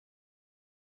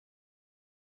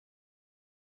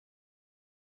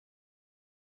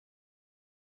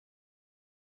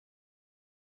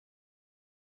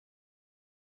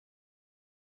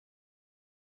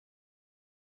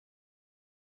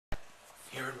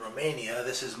here in Romania.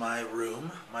 This is my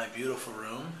room, my beautiful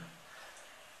room.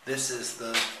 This is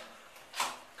the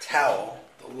towel,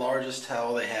 the largest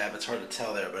towel they have. It's hard to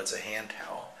tell there, but it's a hand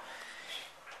towel.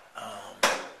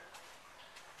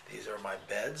 These are my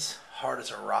beds, hard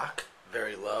as a rock,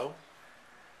 very low.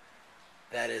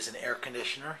 That is an air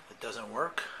conditioner that doesn't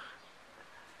work.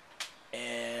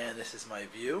 And this is my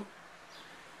view.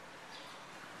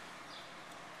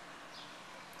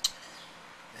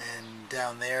 And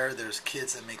down there, there's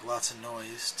kids that make lots of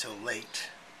noise till late.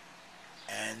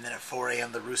 And then at 4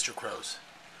 a.m. the rooster crows.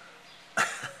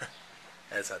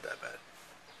 That's not that bad.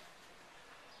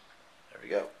 There we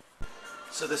go.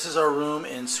 So this is our room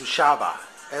in Suceava.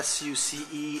 S-U-C-E-A-V-A.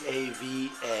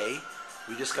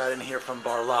 We just got in here from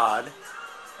Barlad.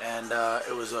 And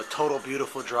it was a total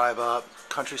beautiful drive up.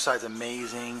 Countryside's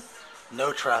amazing.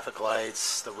 No traffic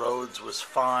lights. The roads was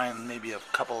fine. Maybe a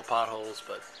couple of potholes,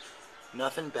 but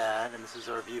nothing bad. And this is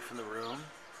our view from the room.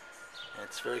 And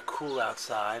it's very cool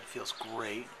outside. Feels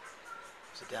great.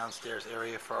 It's a downstairs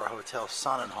area for our hotel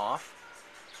Sonnenhof.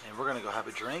 And we're going to go have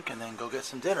a drink and then go get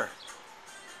some dinner.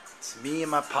 It's me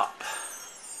and my pop.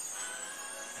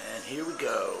 And here we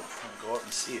go. I'll go up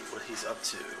and see what he's up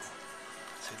to.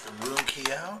 Take the room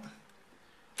key out.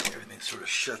 Everything sort of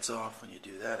shuts off when you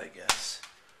do that, I guess.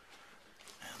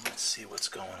 And let's see what's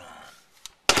going on.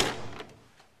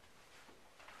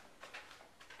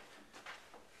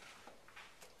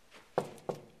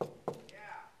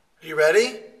 Are you ready?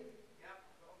 Yep,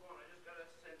 hold on. I just gotta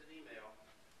send an email.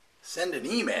 Send an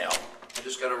email? I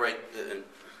just gotta write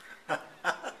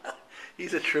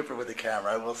He's a trooper with the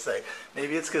camera, I will say.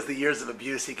 Maybe it's because the years of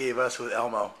abuse he gave us with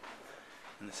Elmo.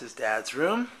 And this is Dad's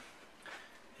room.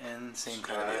 And same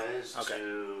kind of deal.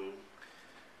 Okay.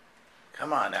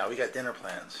 Come on now, we got dinner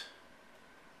plans.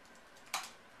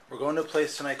 We're going to a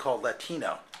place tonight called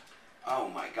Latino. Oh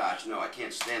my gosh, no, I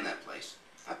can't stand that place.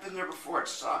 I've been there before, it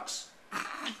sucks.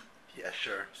 Yeah,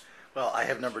 sure. Well, I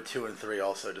have number 2 and 3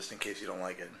 also, just in case you don't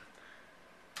like it.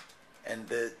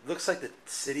 And it looks like the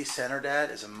city center,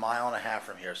 Dad, is 1.5 miles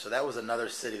from here. So that was another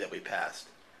city that we passed.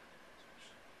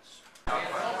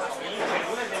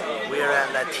 We are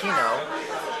at Latino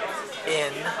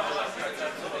in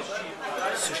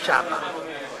Suceava.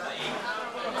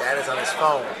 Dad is on his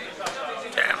phone.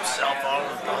 Damn cell phone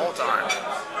the whole time.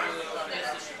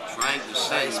 Trying to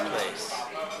say Nice place.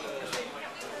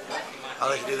 I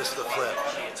like to do this with a flip.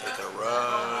 Take a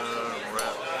run.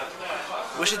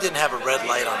 Wish it didn't have a red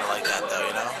light on it like that, though,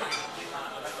 you know?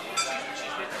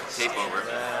 tape over.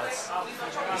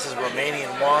 This is Romanian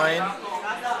wine.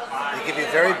 They give you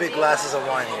very big glasses of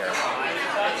wine here.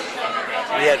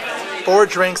 We had 4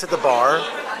 drinks at the bar,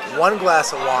 1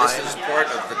 glass of wine. This is part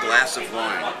of the glass of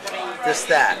wine. Just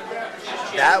that.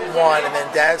 That one, and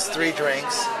then Dad's 3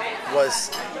 drinks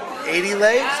was 80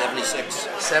 lei? 76.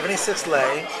 76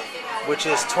 lei, which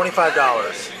is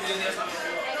 $25.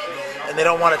 And they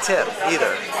don't want a tip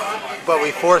either. But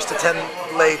we forced a 10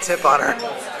 lei tip on her,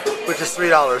 which is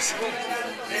 $3.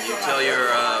 Did you tell your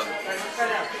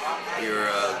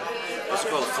what's it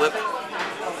called, flip?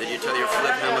 Did you tell your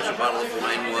flip how much a bottle of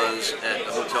wine was at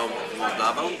the Hotel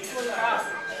Moldavo?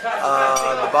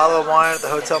 The bottle of wine at the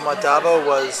Hotel Moldavo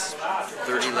was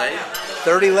 30 lei.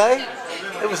 30 lei?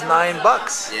 It was $9.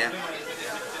 Yeah.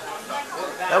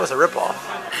 That was a ripoff.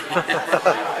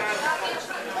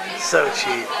 So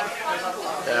cheap.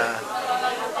 Yeah.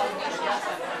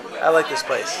 I like this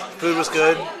place. Food was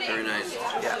good. Very nice.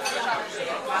 Yeah.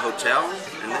 A hotel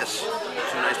and this. 2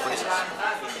 nice places.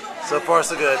 So far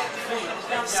so good.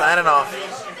 Signing off.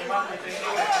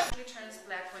 It turns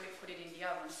black when you put it in the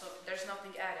oven, so there's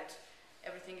nothing added.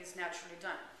 Everything is naturally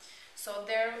done. So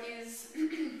there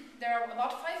are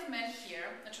about 5 men here,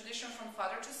 a tradition from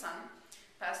father to son,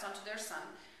 passed on to their son,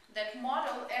 that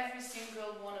model every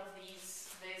single one of these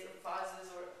vases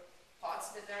or pots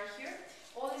that are here.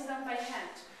 All is done by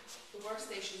hand, the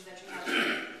workstations that you have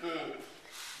here.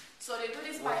 So they do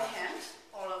this by hand,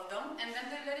 all of them, and then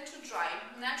they let it to dry.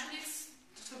 Naturally it's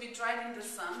to be dried in the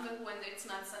sun, but when it's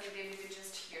not sunny they leave it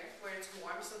just here, where it's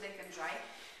warm, so they can dry.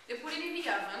 They put it in the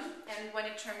oven, and when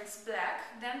it turns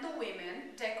black, then the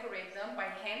women decorate them by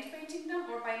hand painting them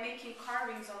or by making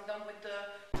carvings on them with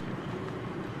the...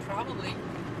 Probably.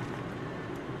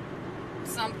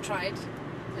 Some tried,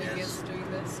 I guess,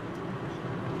 doing this.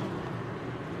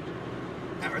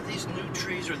 Now, are these new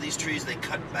trees or these trees they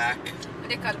cut back?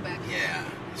 They cut back. Yeah,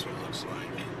 that's what it looks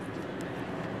like.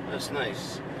 That's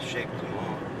nice. Shaped them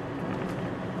all.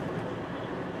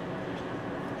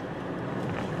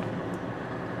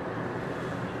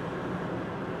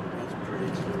 That's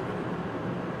pretty too.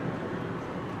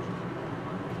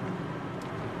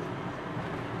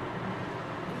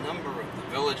 A number of the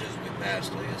villages we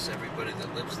passed. I guess everybody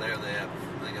that lives there, they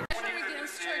got.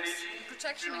 Against Turks,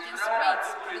 protection against raids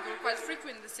that were quite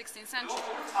frequent in the 16th century.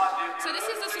 So this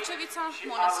is the Sucevica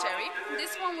monastery.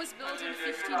 This one was built in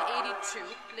 1582,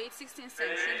 late 16th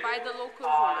century, by the local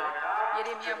ruler.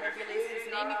 Yeremia Mobile is his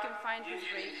name. You can find his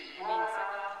grave remains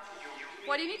there.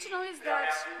 What you need to know is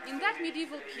that in that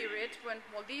medieval period, when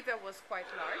Moldavia was quite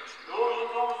large,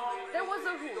 there was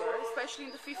a ruler, especially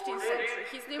in the 15th century.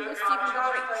 His name was Stephen the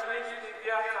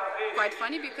Great. Quite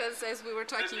funny because, as we were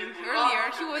talking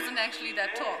earlier, he wasn't actually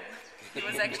that tall. He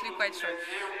was actually quite short.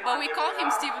 But we call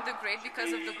him Stephen the Great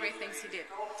because of the great things he did.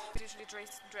 Usually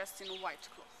dressed in a white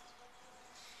cloth.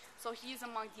 So he is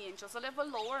among the angels. A level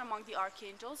lower among the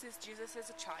archangels is Jesus as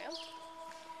a child.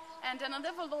 And then a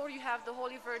level lower you have the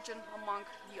Holy Virgin among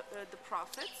the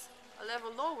prophets. A level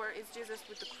lower is Jesus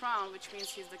with the crown, which means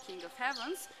he's the King of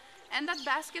Heavens. And that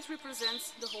basket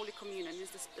represents the Holy Communion, is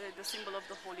the symbol of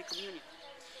the Holy Communion.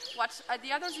 What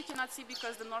the others you cannot see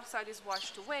because the north side is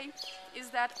washed away, is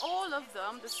that all of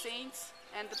them, the saints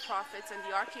and the prophets and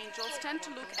the archangels, tend to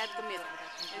look at the middle,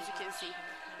 as you can see.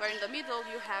 Where in the middle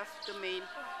you have the main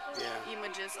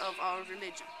images of our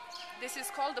religion. This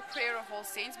is called the Prayer of All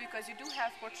Saints because you do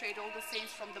have portrayed all the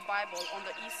saints from the Bible on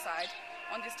the east side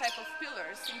on this type of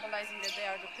pillars, symbolizing that they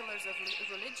are the pillars of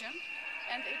religion.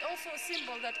 And it's also a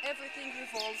symbol that everything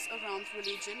revolves around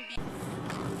religion.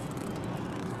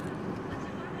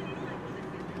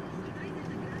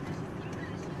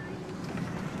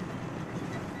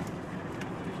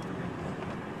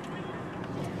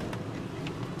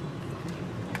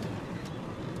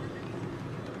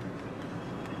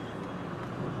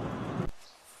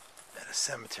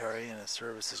 Cemetery, and a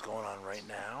service is going on right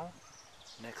now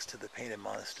next to the painted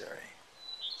monastery.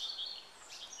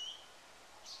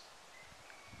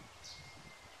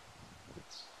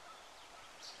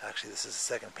 Actually, this is the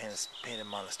second painted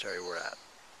monastery we're at,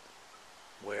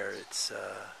 where it's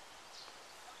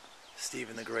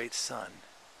Stephen the Great's son,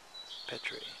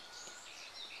 Petri.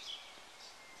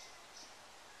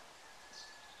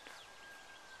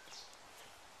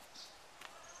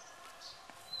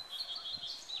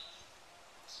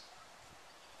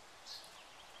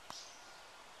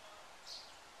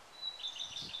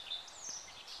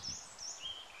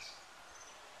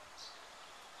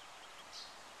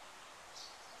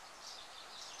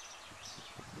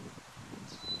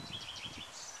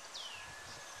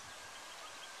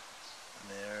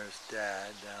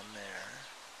 Dad down there.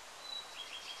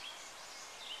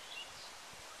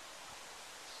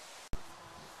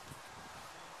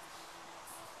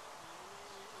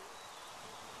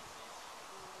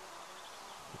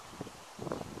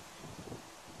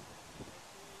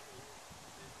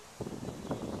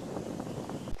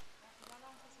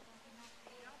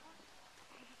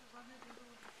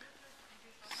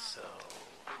 So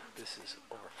this is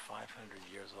over 500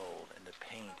 years old and the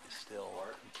paint is still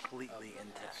completely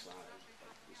intact.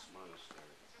 This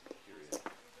monastery period,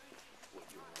 what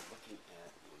you were looking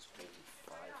at was painted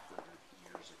 500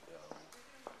 years ago.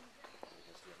 It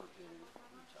has never been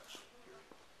retouched. Period.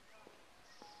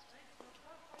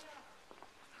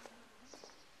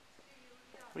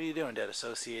 What are you doing, Dad?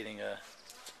 Associating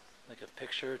like a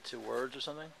picture to words or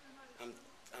something? I'm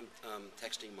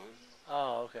texting Mom.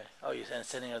 Oh, okay. Oh, you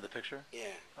sending her the picture?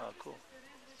 Yeah. Oh, cool.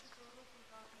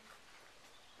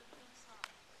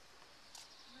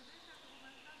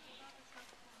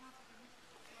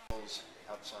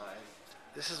 Outside.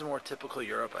 This is more typical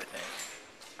Europe, I think.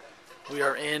 We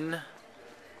are in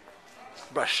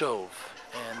Brasov,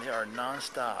 and there are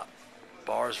non-stop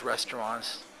bars,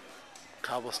 restaurants,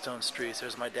 cobblestone streets.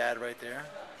 There's my dad right there.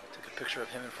 Took a picture of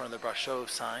him in front of the Brasov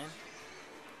sign.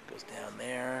 Goes down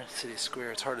there, city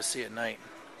square. It's hard to see at night.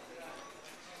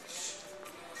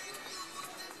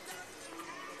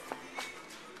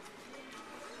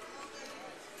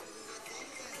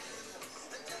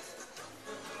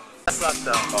 Sucked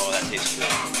though. Oh, that tastes good.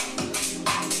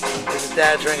 There's his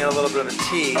dad drinking a little bit of a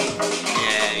tea.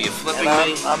 Yeah, you flipping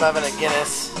and me? I'm having a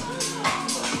Guinness.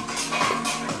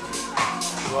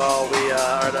 Well, we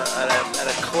are at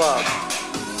a club.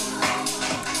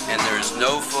 And there's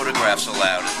no photographs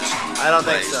allowed at this place. I don't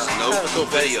think so. No Kind of a cool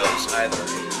place, videos either.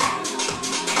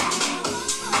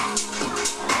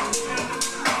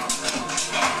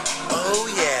 Oh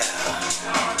yeah.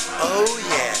 Oh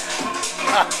yeah.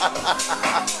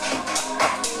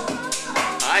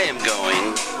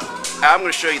 I'm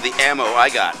going to show you the ammo I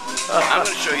got. I'm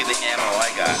going to show you the ammo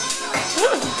I got.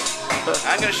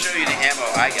 I'm going to show you the ammo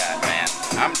I got, man.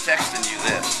 I'm texting you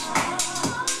this.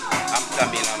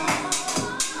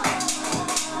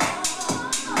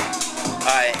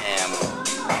 I am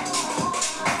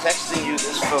texting you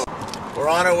this photo. We're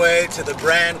on our way to the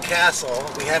Grand Castle.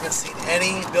 We haven't seen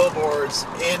any billboards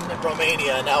in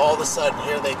Romania. Now all of a sudden,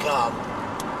 here they come.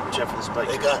 Jeff, this bike.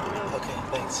 They got, okay,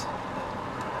 thanks.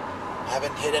 I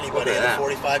haven't hit anybody in the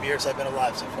 45 years I've been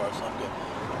alive so far, so I'm good.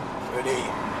 Pretty.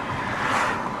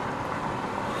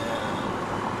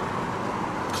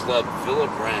 Club Villa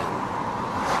Brand.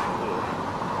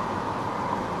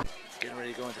 Getting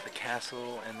ready to go into the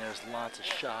castle, and there's lots of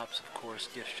shops, of course,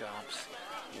 gift shops,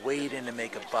 waiting to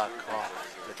make a buck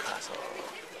off the castle.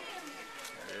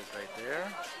 There it is right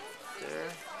there, there,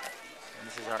 and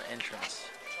this is our entrance.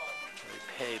 We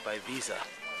pay by Visa,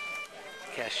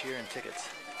 cashier and tickets.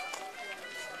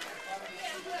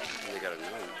 They got a new.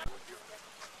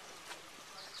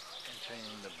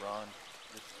 Entering the bronze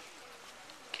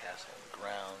castle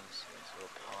grounds, nice little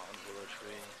palm, willow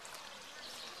tree.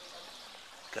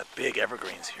 Got big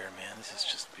evergreens here, man. This is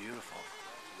just beautiful.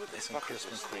 Nice and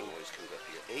crisp and cool.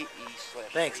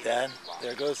 Thanks, Dad.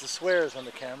 There goes the swears on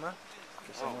the camera.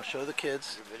 Guess I'm gonna show the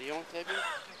kids. Your video on tape?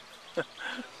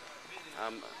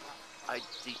 I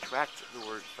detract the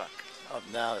word fuck. Oh,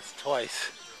 now it's twice.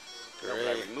 No, but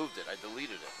I removed it. I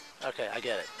deleted it. Okay, I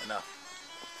get it. Enough.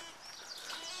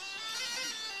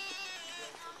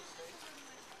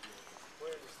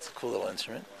 It's a cool little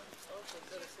instrument.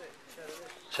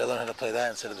 Should I learn how to play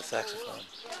that instead of the saxophone?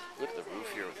 Look at the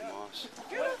roof here with moss.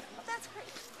 That's great.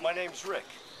 My name's Rick.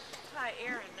 Hi,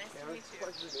 Aaron. Nice to meet you.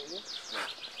 Okay,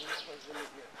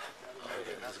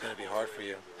 this is going to be hard for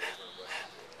you.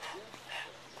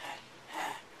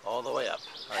 All the way up.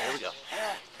 All right, here we go.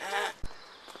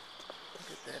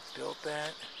 Look at that. Built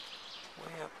that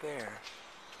way up there.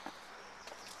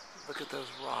 Look at those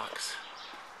rocks.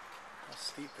 How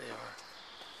steep they are.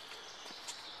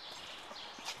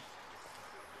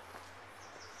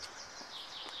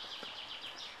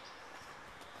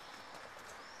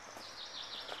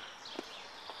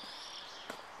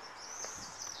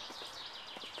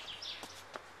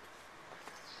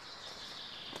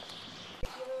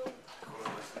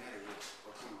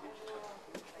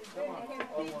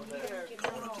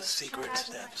 Going up the secret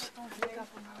steps.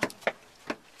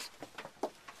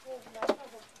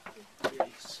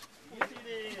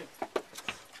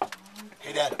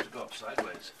 Hey, Dad. To go up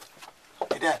sideways.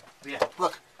 Hey, Dad. Yeah.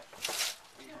 Look.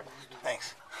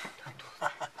 Thanks.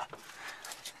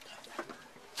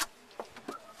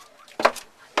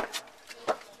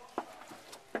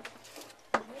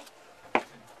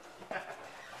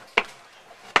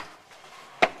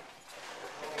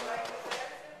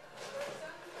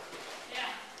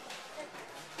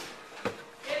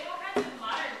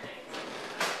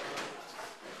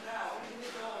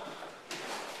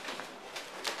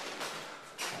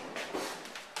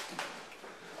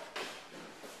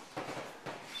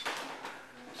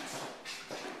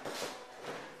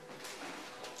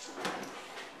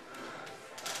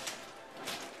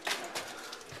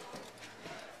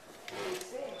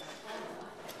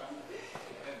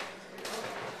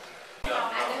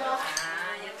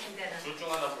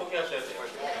 포기하셔야 돼요.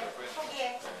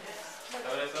 자,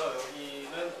 그래서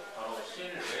여기는 바로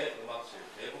실외 음악실,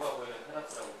 내부가 보이는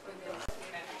테라스라고 부릅니다.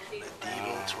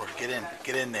 Medieval tour. Get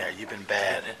in there. You've been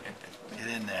bad. Get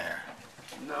in there.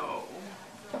 No.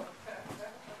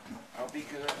 I'll be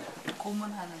good.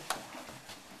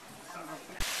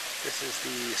 This is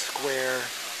the square.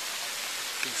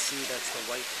 You can see that's the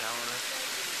White Tower.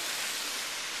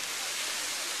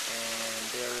 And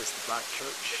there is the Black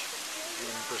Church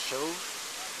in Brasov.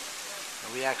 And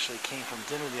we actually came from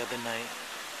dinner the other night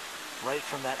right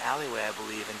from that alleyway, I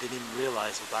believe, and didn't even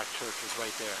realize the Black Church was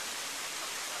right there.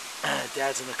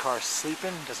 Dad's in the car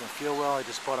sleeping, doesn't feel well. I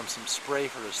just bought him some spray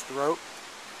for his throat.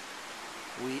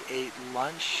 We ate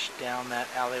lunch down that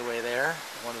alleyway there,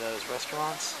 one of those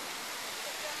restaurants.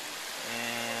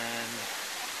 And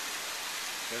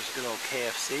there's a good old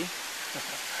KFC.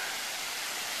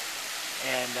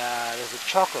 And there's a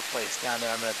chocolate place down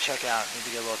there I'm going to check out. Need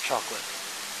to get a little chocolate.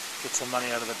 Get some money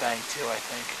out of the bank too, I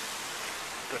think.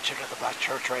 Go check out the Black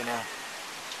Church right now.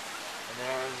 And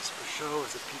there's for sure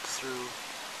as it peeks through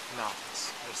the mountains.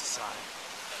 There's the sign.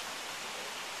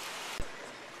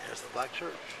 There's the Black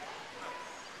Church.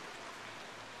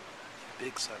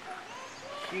 Big sucker.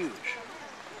 Huge.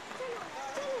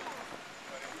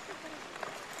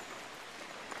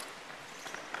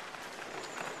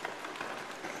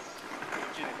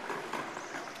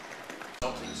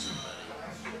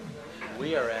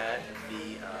 We are at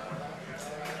the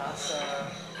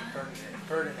Casa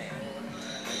Ferdinand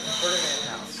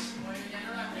house.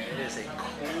 It is a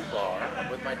cool bar. I'm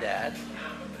with my dad.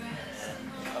 And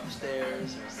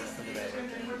upstairs, look at that right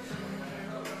there.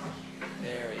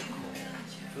 Very cool.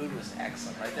 Food was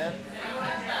excellent, right, Dad?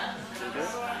 Food good?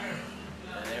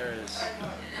 And there is,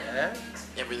 yeah?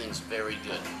 Everything's very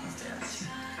good. Yes.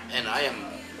 And I am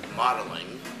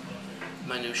modeling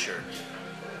my new shirt.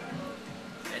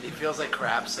 And he feels like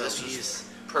crap, so This he's was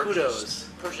kudos.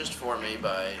 purchased for me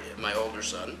by my older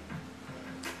son.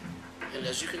 And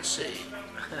as you can see,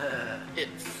 it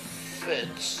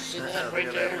fits. See that Look right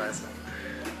at there? that lesson.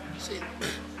 See,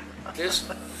 this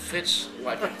fits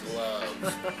like a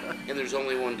glove. And there's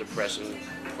only one depressing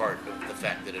part of the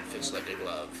fact that it fits like a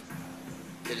glove.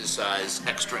 It is size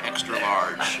extra, extra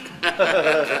large.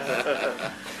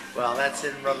 Well, that's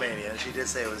in Romania. She did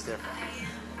say it was different.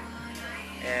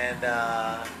 And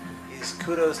he's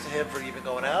kudos to him for even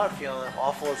going out, feeling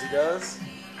awful as he does.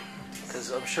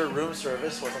 Because I'm sure room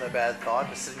service wasn't a bad thought.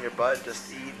 Just sit in your butt,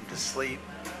 just eat, and just sleep.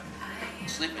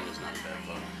 Sleeping is not a bad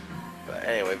thought. But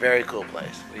anyway, very cool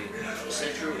place. We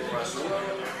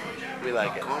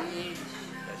like it.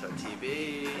 There's our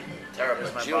TV.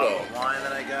 There's my bottle of wine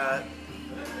that I got.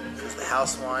 This is the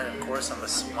house wine. Of course, I'm a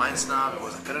wine snob. It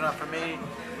wasn't good enough for me.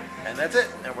 And that's it.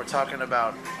 And we're talking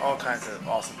about all kinds of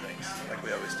awesome things, like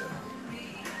we always do.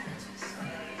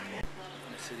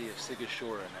 The city of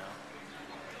Sigashora now.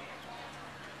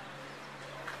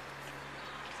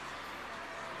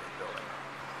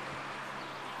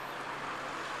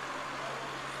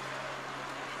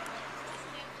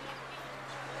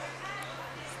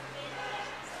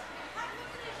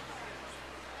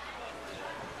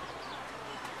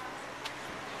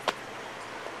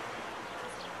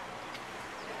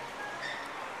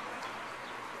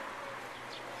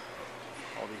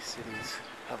 All these cities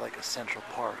have like a central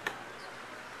park.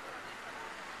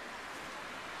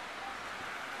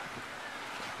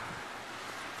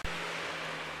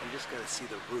 You just gotta see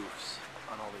the roofs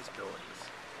on all these buildings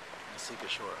in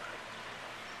Sigashora.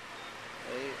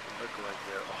 They look like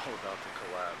they're all about to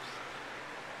collapse.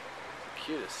 The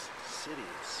cutest city,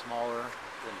 smaller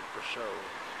than Brasov.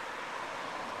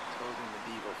 Totally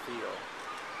medieval feel.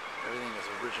 Everything is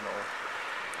original,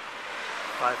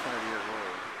 500 years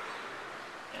old.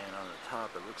 And on the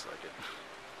top, it looks like it.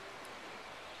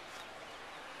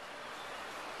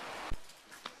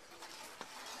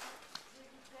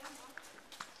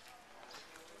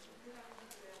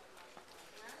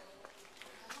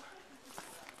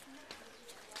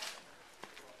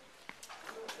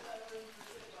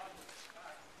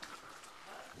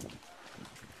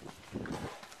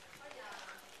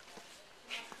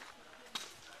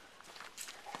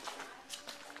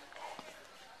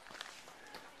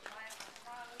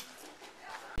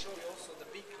 Also the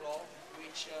big claw,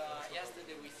 which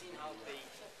yesterday we seen how they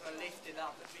lifted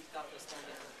up, picked up the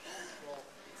standard claw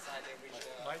inside there, which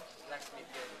blacksmith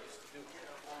used to do.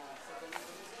 So the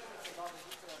it's about the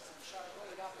difference in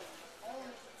going up.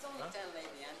 It's only 10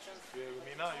 lane the entrance.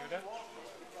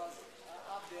 Because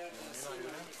up there the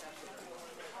ceiling is absolutely.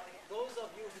 Those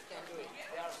of you who can do it,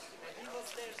 there are medieval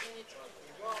stairs in it.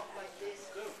 You go up like this,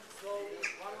 slowly,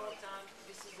 one more time.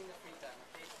 This is in the free time,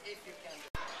 okay? If you can do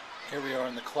it. Here we are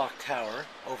in the clock tower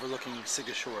overlooking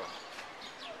Sigashora.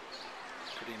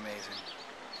 Pretty amazing.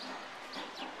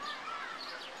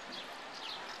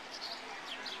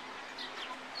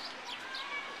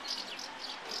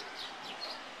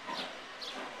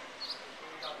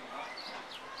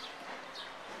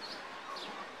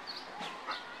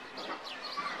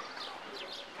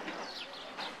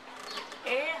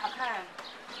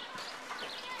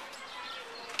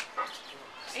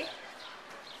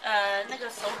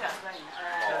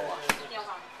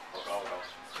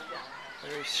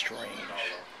 Very strange.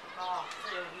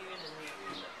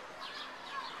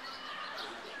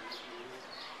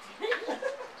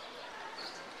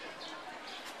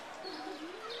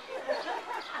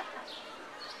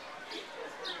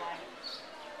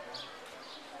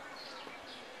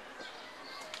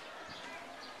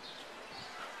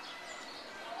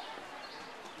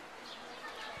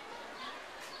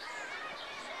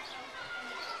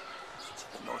 It's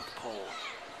the North Pole.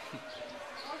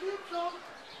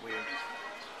 Weird.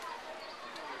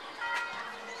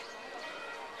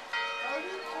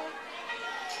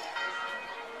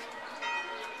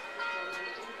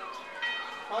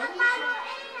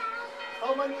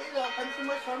 Manuela, kannst du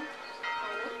mal schauen?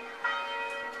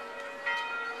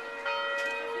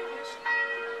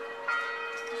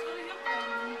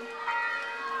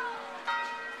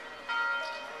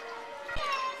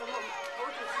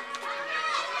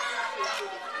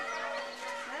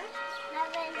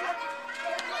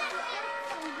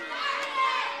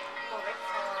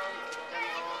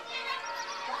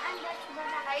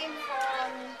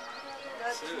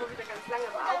 Nur wieder ganz lange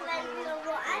im Auto. Wenn wir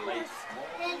woanders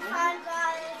hinfahren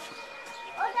wollen.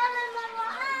 Oder wenn wir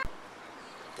woanders.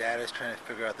 Dad is trying to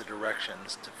figure out the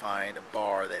directions to find a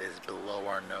bar that is below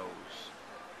our nose.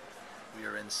 We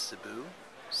are in Sibiu.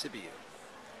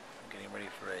 I'm getting ready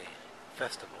for a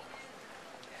festival.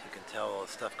 As you can tell, all the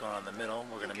stuff going on in the middle.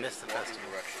 We're going to miss the festival.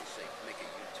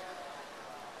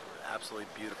 Absolutely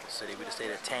beautiful city. We just ate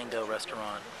at Tango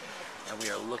restaurant, and we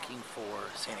are looking for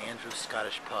St. Andrew's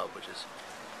Scottish Pub, which is,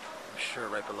 I'm sure,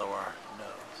 right below our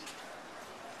nose.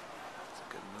 It's a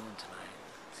good moon tonight.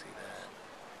 See that?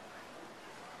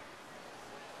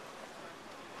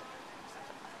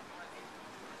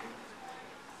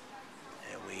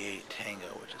 And we ate Tango,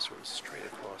 which is sort of straight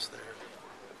across there.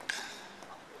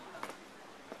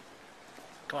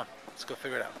 Come on, let's go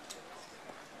figure it out.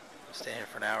 We'll stay here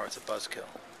for an hour. It's a buzzkill.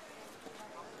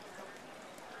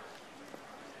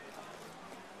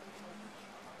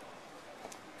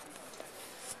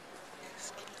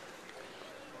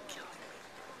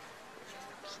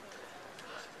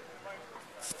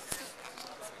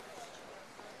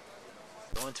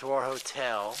 Going to our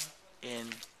hotel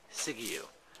in Sibiu.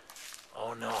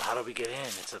 Oh no, how do we get in?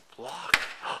 It's a block.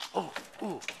 Oh,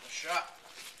 ooh. Shot.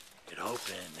 It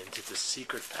opened into the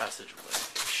secret passageway.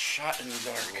 Shot in the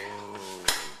dark. Whoa.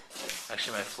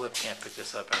 Actually, my flip can't pick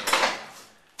this up anymore.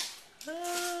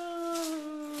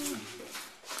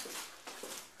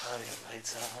 Oh, the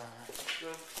lights on.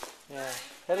 Yeah.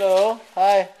 Hello.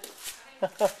 Hi.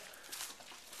 Okay,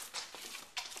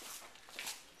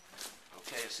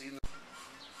 see.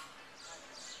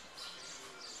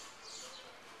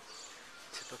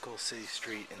 Typical city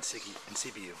street in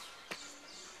Sibiu.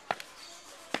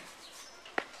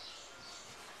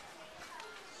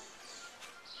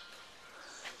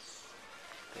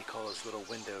 They call those little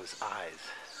windows eyes,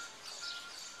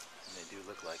 and they do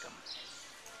look like them.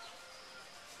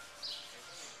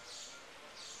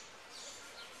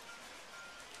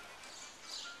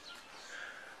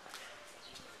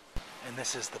 And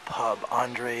this is the pub,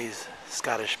 Andre's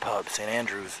Scottish Pub, St.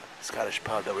 Andrew's Scottish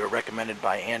Pub, that we were recommended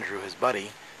by Andrew, his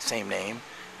buddy, same name,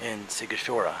 in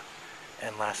Sigashora.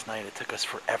 And last night it took us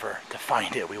forever to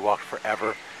find it. We walked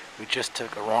forever. We just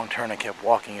took a wrong turn and kept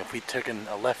walking. If we'd taken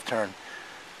a left turn,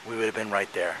 we would have been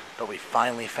right there. But we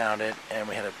finally found it, and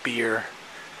we had a beer.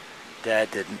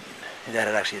 Dad didn't. Dad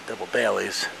had actually a double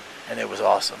Bailey's, and it was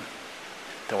awesome.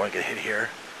 Don't want to get hit here,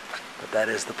 but that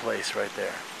is the place right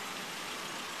there.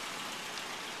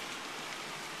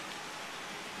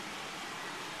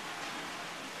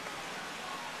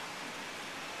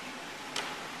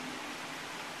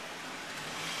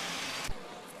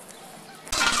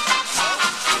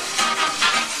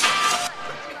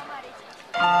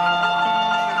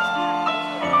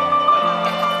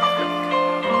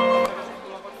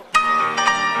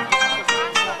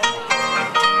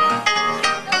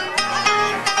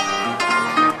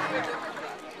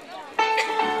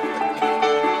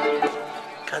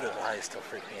 Still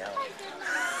freak me out.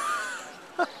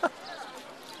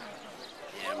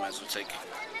 Yeah, might as well take.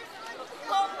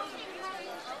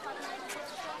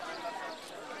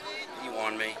 You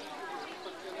on me?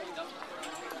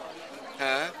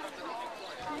 Huh?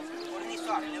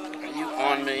 Are you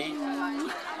on me?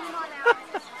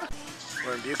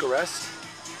 We're in Bucharest,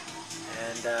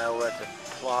 and we're at the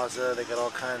plaza. They got all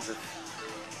kinds of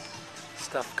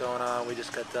stuff going on. We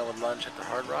just got done with lunch at the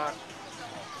Hard Rock.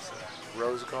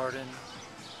 Rose Garden.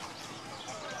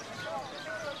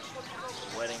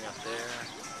 Wedding up there.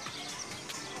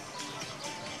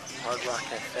 Hard Rock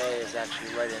Cafe is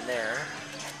actually right in there.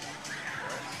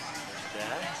 There's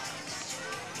that.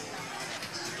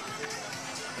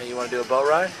 Hey, you want to do a boat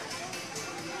ride?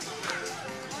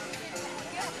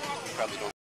 Probably don't.